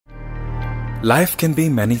Life can be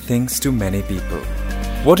many things to many people.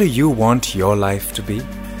 What do you want your life to be?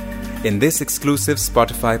 In this exclusive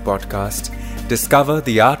Spotify podcast, discover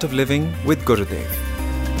the art of living with Gurudev.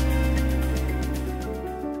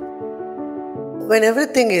 When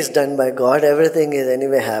everything is done by God, everything is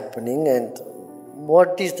anyway happening, and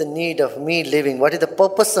what is the need of me living? What is the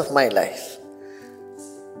purpose of my life?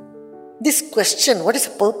 This question, what is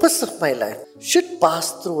the purpose of my life, should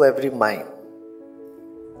pass through every mind.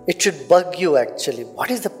 It should bug you actually. What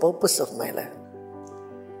is the purpose of my life?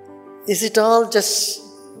 Is it all just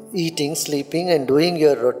eating, sleeping and doing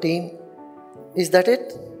your routine? Is that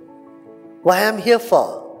it? Why I'm here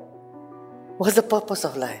for? What's the purpose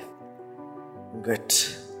of life? Good.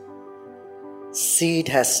 Seed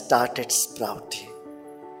has started sprouting.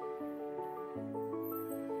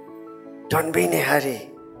 Don't be in a hurry.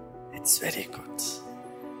 It's very good.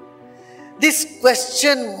 This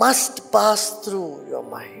question must pass through your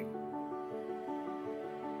mind.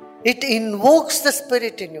 It invokes the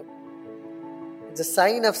spirit in you. It's a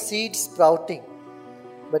sign of seed sprouting.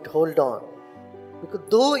 But hold on. Because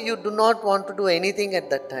though you do not want to do anything at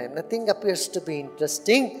that time, nothing appears to be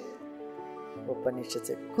interesting. Upanishads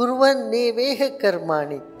says, Kurvan neveha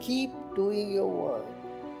karmani. Keep doing your work.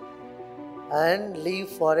 And live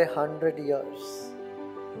for 100 years.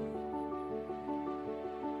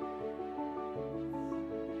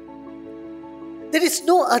 There is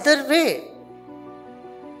no other way.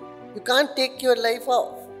 You can't take your life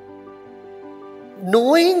off.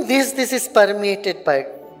 Knowing this is permeated by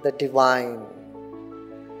the divine.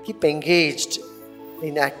 Keep engaged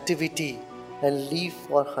in activity and live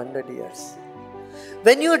for 100 years.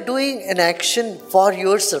 When you are doing an action for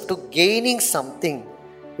yourself, to gaining something,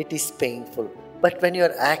 it is painful. But when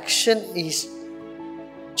your action is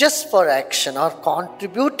just for action or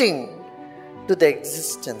contributing to the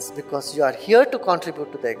existence, because you are here to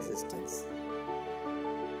contribute to the existence,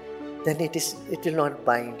 then it will not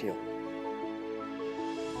bind you.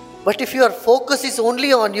 But if your focus is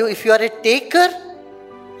only on you, if you are a taker,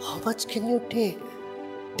 how much can you take?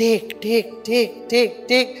 Take,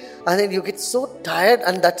 and then you get so tired,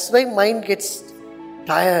 and that's why mind gets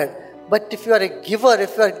tired. But if you are a giver,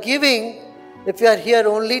 if you are giving, if you are here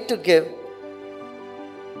only to give,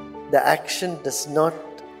 the action does not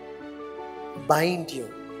bind you.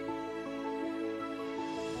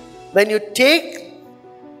 When you take,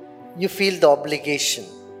 you feel the obligation.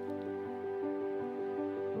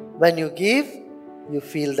 When you give, you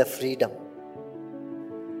feel the freedom.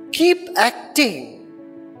 Keep acting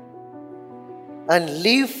and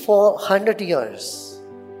live for 100 years.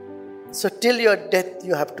 So till your death,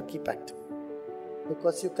 you have to keep acting.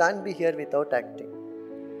 Because you can't be here without acting.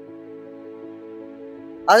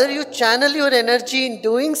 Either you channel your energy in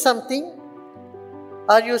doing something,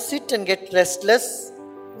 or you sit and get restless.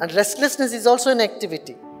 And restlessness is also an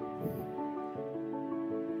activity.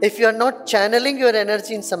 If you are not channeling your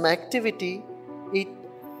energy in some activity, it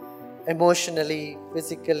emotionally,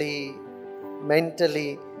 physically,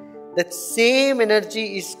 mentally, that same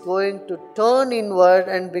energy is going to turn inward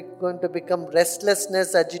and going to become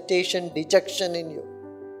restlessness, agitation, dejection in you.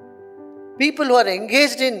 People who are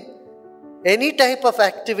engaged in any type of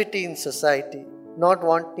activity in society, not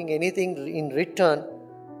wanting anything in return,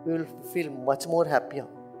 will feel much more happier.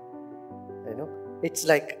 It's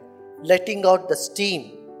like letting out the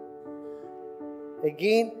steam.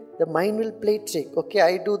 Again, the mind will play trick. Okay,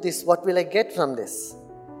 I do this. What will I get from this?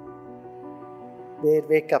 They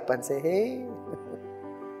wake up and say, hey,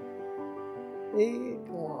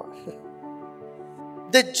 come on.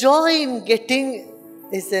 The joy in getting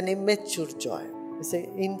is an immature joy. It's an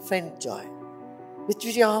infant joy, which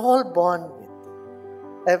we are all born with.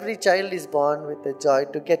 Every child is born with a joy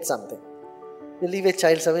to get something. You leave a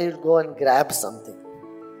child somewhere, you'll go and grab something.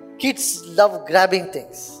 Kids love grabbing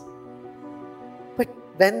things. But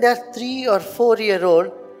when they are 3 or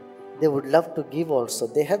 4-year-old, they would love to give also.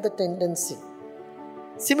 They have the tendency.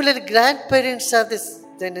 Similarly, grandparents have this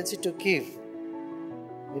tendency to give.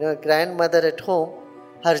 A grandmother at home,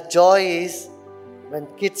 her joy is when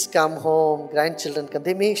kids come home, grandchildren come,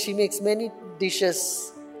 she makes many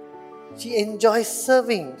dishes. She enjoys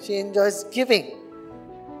serving. She enjoys giving.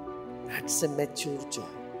 That's a mature joy.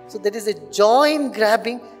 So there is a joy in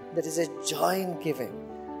grabbing. There is a joy in giving.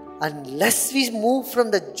 Unless we move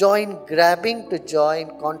from the joy in grabbing to joy in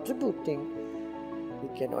contributing, we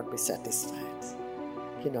cannot be satisfied.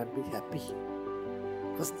 We cannot be happy.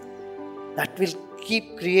 Because that will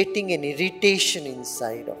keep creating an irritation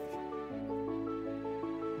inside of you.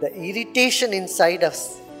 The irritation inside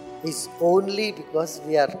us is only because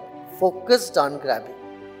we are focused on grabbing.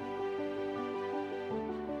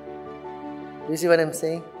 Do you see what I'm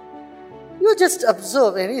saying? You just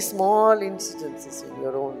observe any small incidences in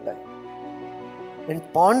your own life and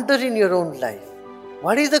ponder in your own life.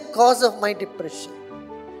 What is the cause of my depression?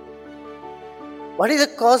 What is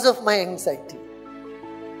the cause of my anxiety?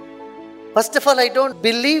 First of all, I don't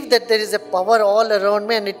believe that there is a power all around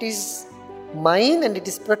me and it is mine and it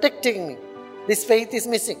is protecting me. This faith is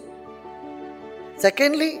missing.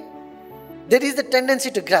 Secondly, there is the tendency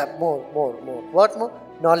to grab more. What more?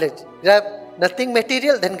 Knowledge. Grab nothing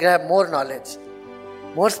material, then grab more knowledge,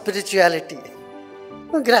 more spirituality.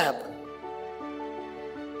 Grab.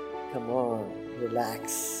 Come on,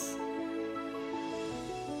 relax.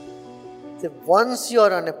 So once you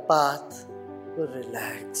are on a path, you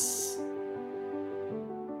relax.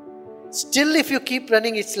 Still, if you keep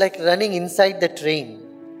running, it's like running inside the train.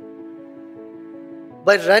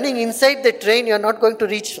 By running inside the train, you are not going to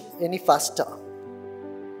reach any faster.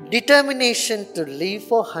 Determination to live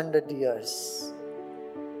for 100 years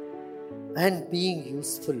and being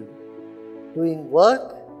useful, doing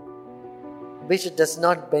work which does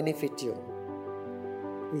not benefit you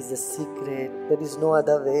is the secret. There is no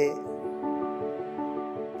other way.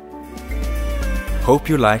 Hope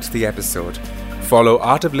you liked the episode. Follow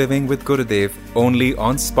Art of Living with Gurudev only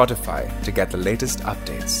on Spotify to get the latest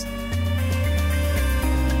updates.